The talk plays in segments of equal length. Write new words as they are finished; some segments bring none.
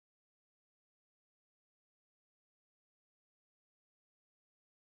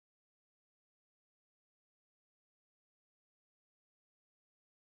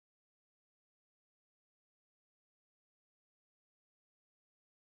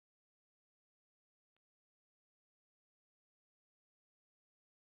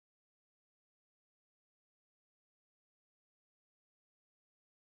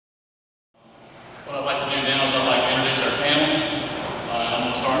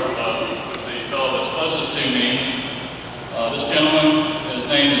closest to me. This gentleman, his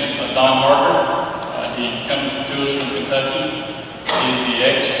name is Don Harker. He comes to us from Kentucky. He's the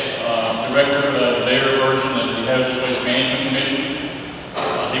ex-director of the Bay Area version of the Hazardous Waste Management Commission.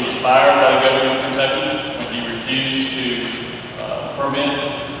 He was fired by the governor of Kentucky when he refused to permit,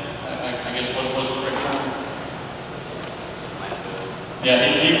 I guess what was the correct term? Yeah,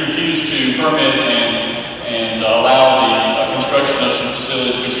 he refused to permit and allow the construction of some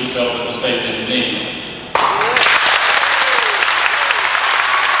facilities which he felt that the state didn't need.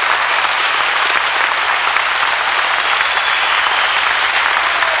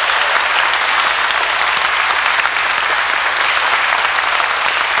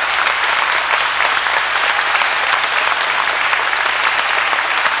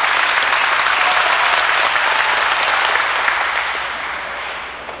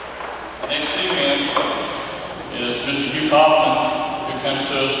 Next to him is Mr. Hugh Kaufman, who comes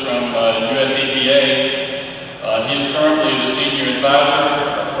to us from US EPA. He is currently the senior advisor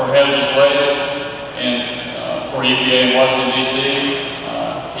for hazardous waste and for EPA in Washington, D.C.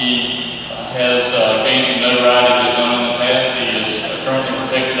 He has gained some notoriety of his own in the past. He is currently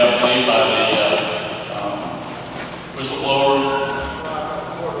protected, I believe, by the whistleblower.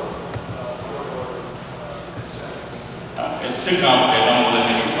 It's too complicated. I don't know if I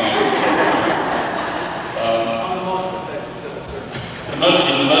can explain it.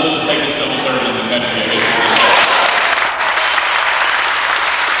 He's the most protected civil servant in the country, I guess you could say.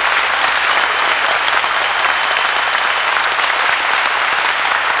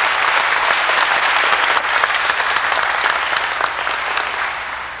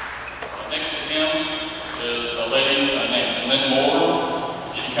 Next to him is a lady named Lynn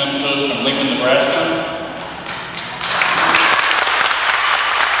Moore. She comes to us from Lincoln, Nebraska.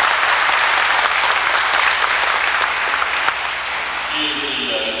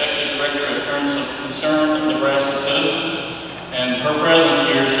 Concerned Nebraska citizens, and her presence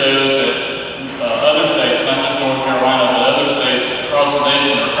here shows that other states, not just North Carolina, but other states across the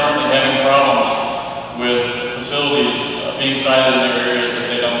nation are currently having problems with facilities being sited in their areas that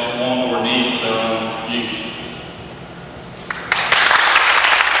they don't want or need for their own use.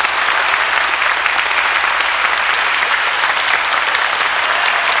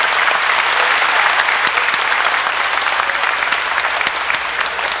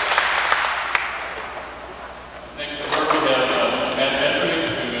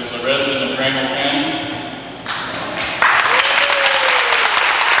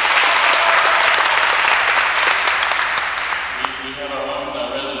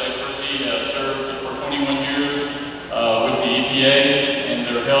 In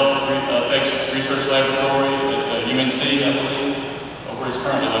their health effects research laboratory at UNC, I believe, where he's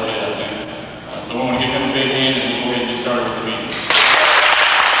currently located, I think. So we want to give him a big hand and we'll go ahead and get started with the meeting.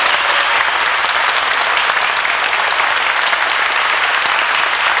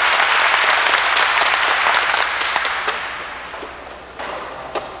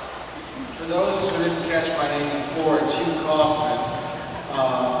 For those who didn't catch my name before, it's Hugh Kaufman.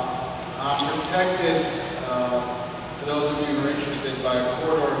 I'm protected. For those of you who are interested, by a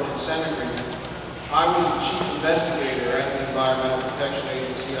court-ordered consent agreement. I was the chief investigator at the Environmental Protection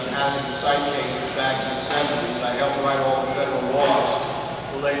Agency on hazardous site cases back in the 70s. I helped write all the federal laws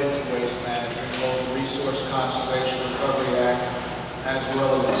related to waste management, both the Resource Conservation Recovery Act as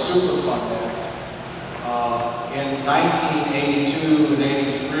well as the Superfund Act. In 1982 and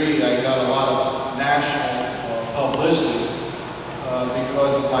 83, I got a lot of national publicity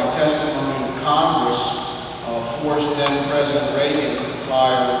because of my testimony in Congress. Forced then President Reagan to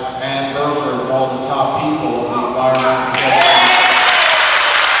fire Ann Burford and all the top people of the Environmental Protection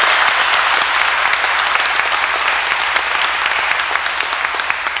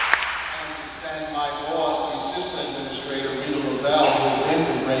and to send my boss, the assistant administrator, Rita Lavelle, who had been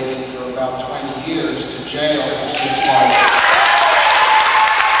with Reagan for about 20 years, to jail for 6 months.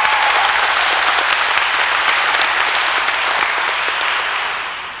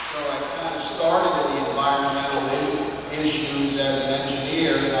 Issues as an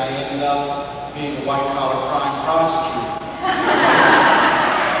engineer, and I ended up being a white-collar crime prosecutor.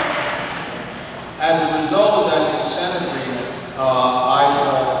 As a result of that consent agreement,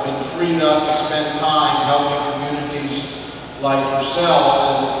 I've been freed up to spend time helping communities like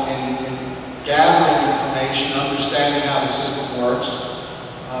yourselves in gathering information, understanding how the system works.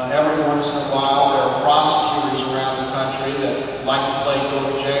 Every once in a while, there are prosecutors around the country that like to play go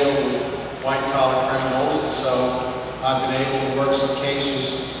to jail with white-collar criminals, and so I've been able to work some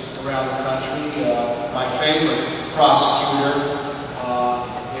cases around the country. My favorite prosecutor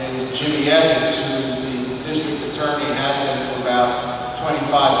is Jimmy Evans, who is the district attorney, has been for about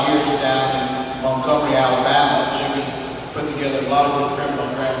 25 years down in Montgomery. Montgomery, Alabama. Jimmy put together a lot of good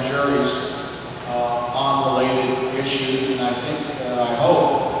criminal grand juries on related issues, and I think, I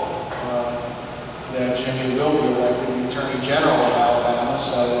hope, that Jimmy will be elected the Attorney General of Alabama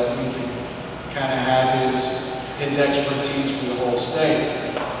so that he can kind of have his expertise for the whole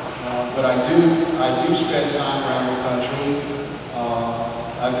state. But I do spend time around the country.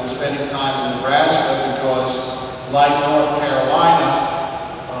 I've been spending time in Nebraska because, like North Carolina,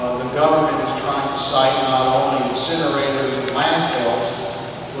 the government is trying to site not only incinerators and landfills,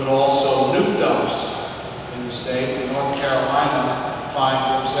 but also nuke dumps in the state. And North Carolina finds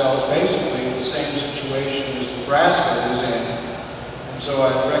themselves basically in the same situation as Nebraska is in. And so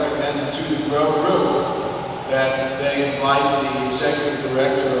I recommend to the group that they invite the executive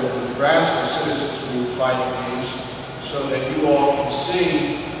director of the Nebraska Citizens Group Fighting Age so that you all can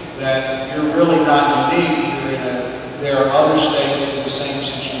see that you're really not unique. There are other states in the same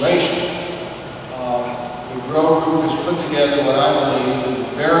situation. The Grow Group has put together what I believe is a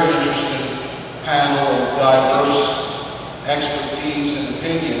very interesting panel of diverse expertise and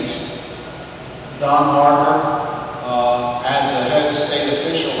opinions. Don Harper, as a head state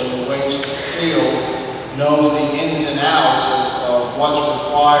official in the waste field, knows the ins and outs of what's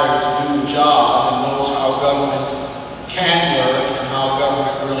required to do the job and knows how government can work and how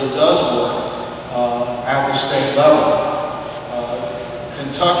government really does work at the state level.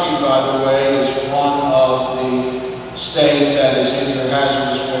 Kentucky, by the way, is one of the states that is in the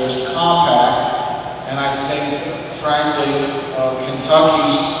hazardous waste compact, and I think, frankly,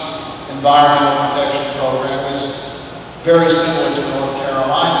 Kentucky's environmental protection program is very similar to North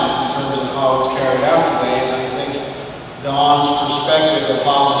Carolina's in terms of how it's carried out today, and I think Don's perspective of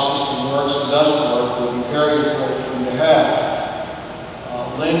how the system works and doesn't work will be very important for you to have.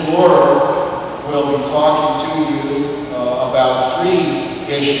 Lynn Moore will be talking to you about 3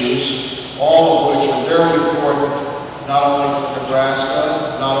 issues, all of which are very important, not only for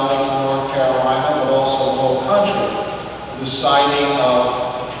Nebraska, not only for North Carolina, but also the whole country. The siting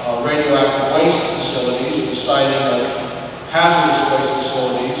of radioactive waste facilities, the siting of hazardous waste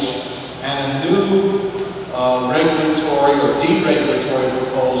facilities, and a new regulatory or deregulatory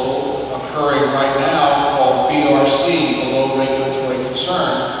proposal occurring right now called BRC, below regulatory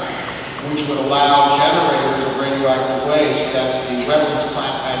concern, which would allow generators of radioactive waste, that's the weapons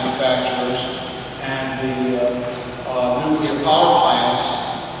plant manufacturers and the nuclear power plants,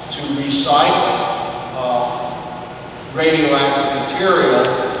 to recycle radioactive material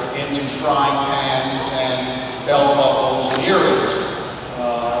into frying pans and belt buckles and earrings.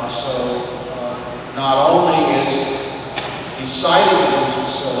 Not only is the siting of these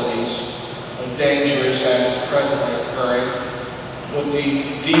facilities dangerous as is presently occurring, but the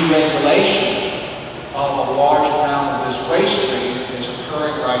deregulation of a large amount of this waste stream is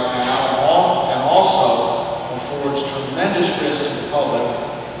occurring right now and also affords tremendous risk to the public.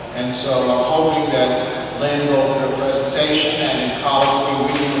 And so I'm hoping that Lynn, both in her presentation and in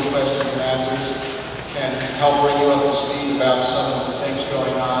colloquy, reading the questions and answers, can help bring you up to speed about some of the things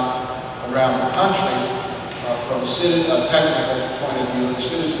going on around the country from a technical point of view and a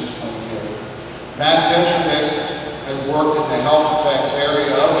citizen's point of view. Matt Petrovic had worked in the health effects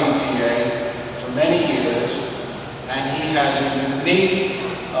area of EPA for many years, and he has a unique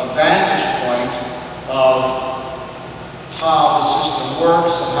vantage point of how the system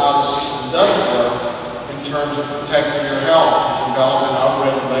works and how the system doesn't work in terms of protecting your health, development of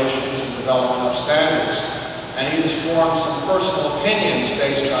regulations and development of standards. And he has formed some personal opinions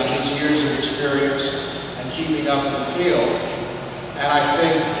based on his years of experience and keeping up in the field. And I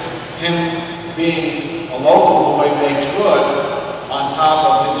think him being a local boy baked good, on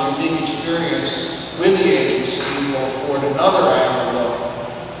top of his unique experience with the agency, will afford another angle look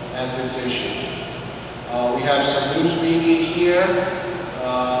at this issue. We have some news media here.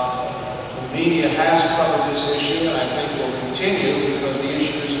 The media has covered this issue, and I think will continue because the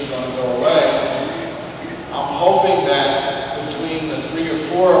issue isn't going to go away. I'm hoping that between the 3 or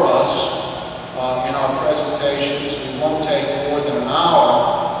 4 of us in our presentations, we won't take more than an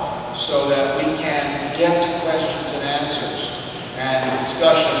hour so that we can get to questions and answers and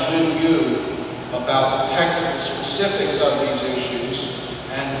discussion with you about the technical specifics of these issues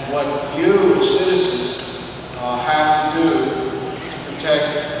and what you as citizens have to do to protect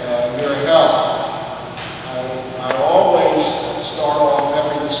your health. I always start off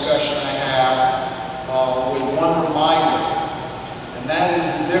every discussion I have with one reminder, and that is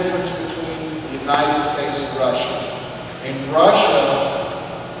the difference between the United States and Russia. In Russia,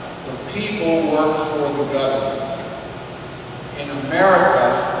 the people work for the government. In America,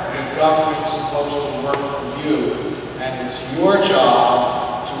 the government's supposed to work for you, and it's your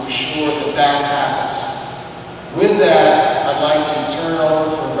job to assure that that happens. With that, I'd like to turn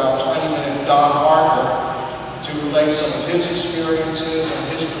over for about 20 minutes Don Harker to relate some of his experiences and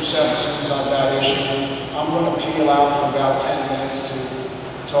his perceptions on that issue. I'm going to peel out for about 10 minutes to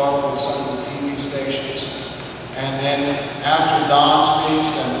talk with some of the TV stations. And then after Don speaks,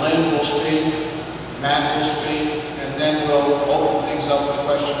 then Lynn will speak, Matt will speak, and then we'll open things up for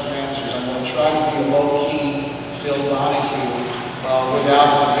questions and answers. I'm going to try to be a low-key Phil Donahue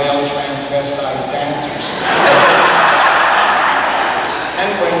without the male transvestite dancers.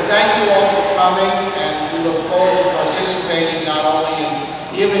 Anyway, thank you all for coming, and we look forward to participating not only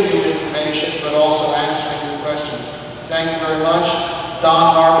in giving you information, but also answering your questions. Thank you very much.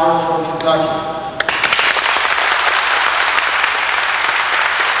 Don Harker from Kentucky.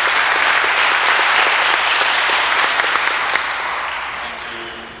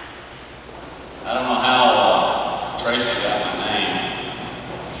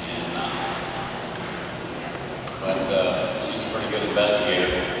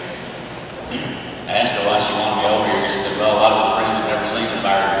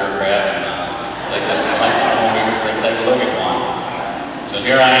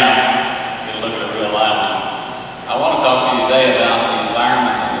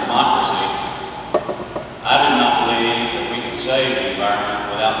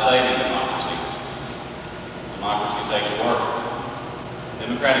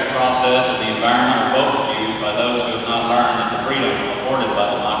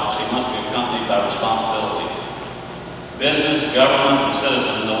 Business, government, and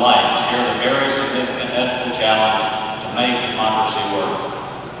citizens alike share the very significant ethical challenge to make democracy work.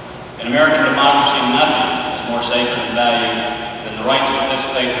 In American democracy, nothing is more sacred and valued than the right to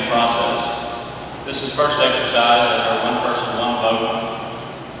participate in the process. This is first exercised as our one-person, one-vote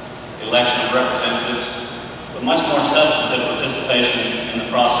election of representatives, but much more substantive participation in the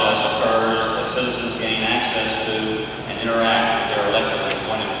process occurs as citizens gain access to and interact with their elected and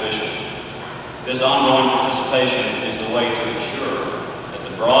appointed officials. This ongoing participation is the way to ensure that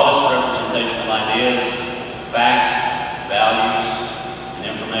the broadest representation of ideas, facts, values, and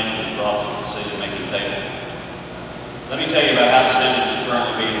information is brought to the decision-making table. Let me tell you about how decisions are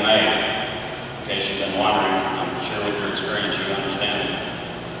currently being made. In case you've been wondering, I'm sure with your experience you understand it.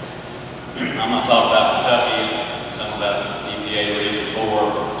 I'm going to talk about Kentucky, some about EPA Region 4,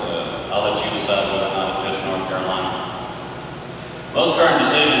 but I'll let you decide whether or not it fits North Carolina. Most current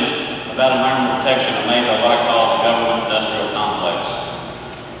decisions about environmental protection are made by what I call the government-industrial complex.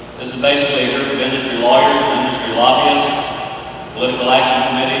 This is basically a group of industry lawyers, industry lobbyists, political action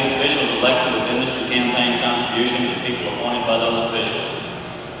committees, officials elected with industry campaign contributions, and people appointed by those officials.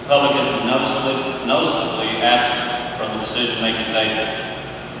 The public has been noticeably absent from the decision-making table.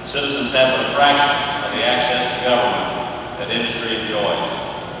 Citizens have but a fraction of the access to government that industry enjoys.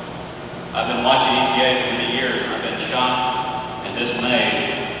 I've been watching EPA for many years, and I've been shocked and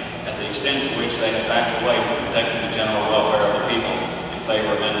dismayed at the extent to which they have backed away from protecting the general welfare of the people in favor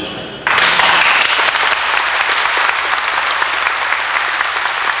of industry.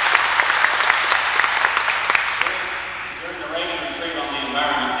 During the Reagan retreat on the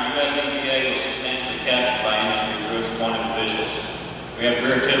environment, the U.S. EPA was substantially captured by industry through its appointed officials. We have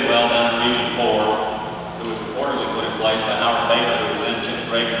Greer Tidwell down in Region 4, who was reportedly put in place by Howard Baker, who was then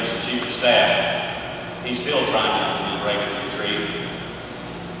Reagan's chief of staff. He's still trying to implement Reagan's retreat.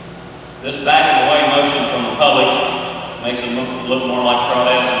 This backing away motion from the public makes them look more like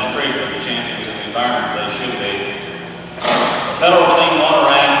crawdads in the creek than the champions of the environment they should be. The Federal Clean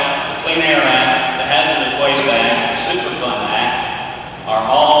Water Act, the Clean Air Act, the Hazardous Waste Act, the Superfund Act are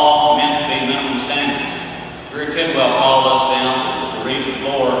all meant to be minimum standards. Greer Tidwell called us down to Region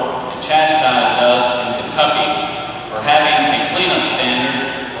 4 and chastised us in Kentucky for having a cleanup standard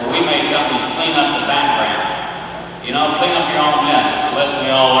where we made companies clean up the background. You know, clean up your own mess. It's a lesson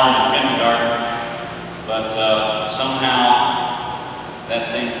we all learned in kindergarten, but somehow that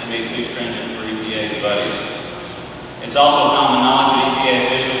seems to be too stringent for EPA's buddies. It's also common knowledge that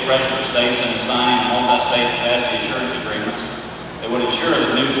EPA officials pressured the states into signing multi-state capacity assurance agreements that would ensure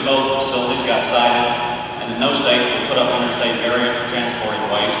that new disposal facilities got sited and that no states would put up interstate barriers to transporting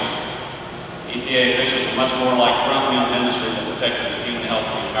waste. EPA officials are much more like front-wheel industry than protectors of human health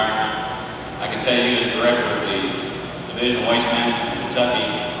and the environment. I can tell you as director of the Division of Waste Management in Kentucky,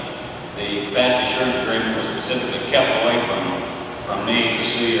 the capacity assurance agreement was specifically kept away from me to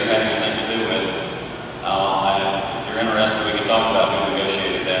see or have anything to do with. If you're interested, we can talk about who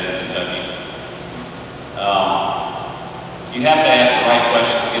negotiated that in Kentucky. You have to ask the right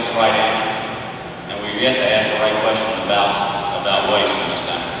questions to get the right answers. And we've yet to ask the right questions about waste in this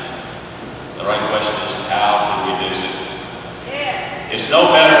country. The right question is how to reduce it. It's no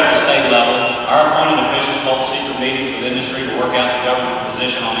better at the state level Our appointed officials hold secret meetings with industry to work out the government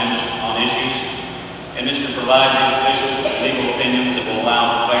position on issues. Industry provides these officials with legal opinions that will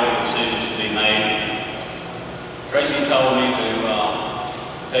allow for favorable decisions to be made. Tracy called me to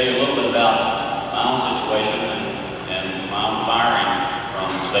tell you a little bit about my own situation and my own firing from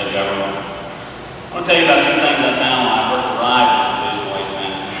state government. I want to tell you about two things I found when I first arrived at the Division of Waste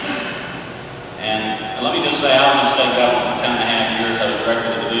Management. And let me just say, I was in state government for 10.5 years. I was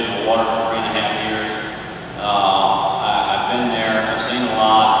director of the Division of Water for 3.5 years. I've been there, I've seen a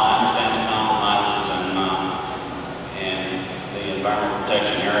lot, I understand the compromises in the environmental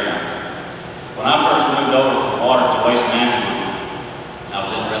protection area. When I first moved over from water to waste management, I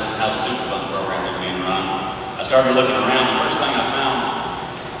was interested in how the Superfund program was being run. I started looking around. The first thing I found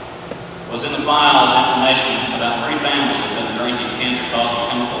was in the files information about 3 families that had been drinking cancer-causing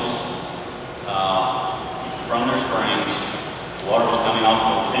chemicals from their springs. The water was coming off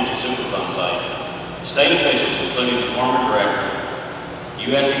of a potential Superfund site. State officials, including the former director,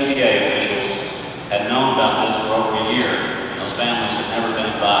 U.S. EPA officials, had known about this for over a year, and those families had never been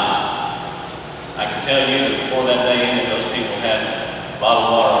advised. I can tell you that before that day ended, those people had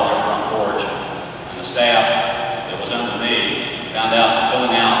bottled water on their front porch, and the staff that was under me found out that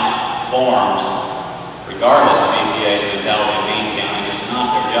filling out forms, regardless of EPA's mentality of bean counting, is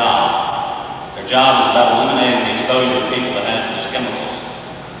not their job. Their job is about eliminating the exposure of people to hazardous chemicals.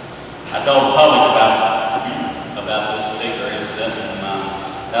 I told the public about this particular incident, and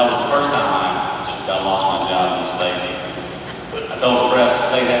that was the first time I just about lost my job in the state. I told the press the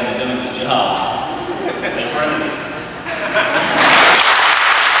state hadn't been doing this job. They printed it.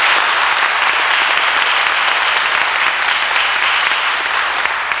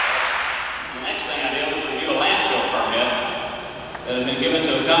 The next thing I did was review a landfill permit that had been given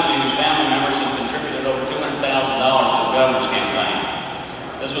to a company whose family members had contributed over $200,000 to the governor's campaign.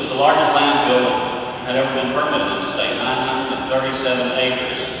 This was the largest landfill that had ever been permitted in the state, 937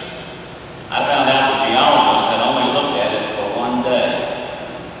 acres. I found out the geologist had only looked at it for 1 day.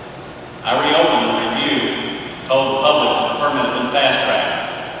 I reopened the review, told the public that the permit had been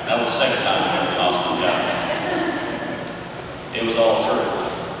fast-tracked. That was the second time I ever lost my job. It was all true.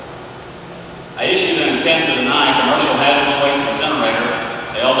 I issued an intent to deny commercial hazardous waste incinerator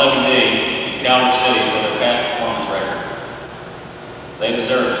to LWD in Calvert City for their past performance record. They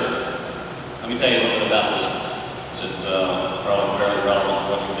deserved it. Let me tell you a little bit about this one. It's probably fairly relevant to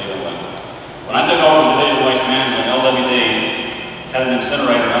what you're dealing with. When I took over the Division of Waste Management, LWD had an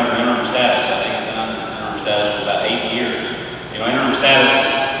incinerator under interim status. I think it's been under interim status for about 8 years. You know, interim status is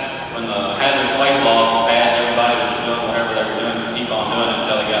when the hazardous waste laws were passed, everybody was doing whatever they were doing to keep on doing it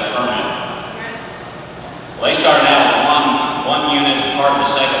until they got a permit. Well, they started out with one unit and part of the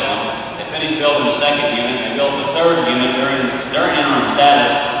second one. They finished building the second unit, and they built the third unit during interim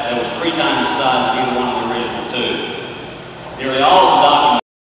status that was 3 times the size of either one of the original 2. Nearly all of the documents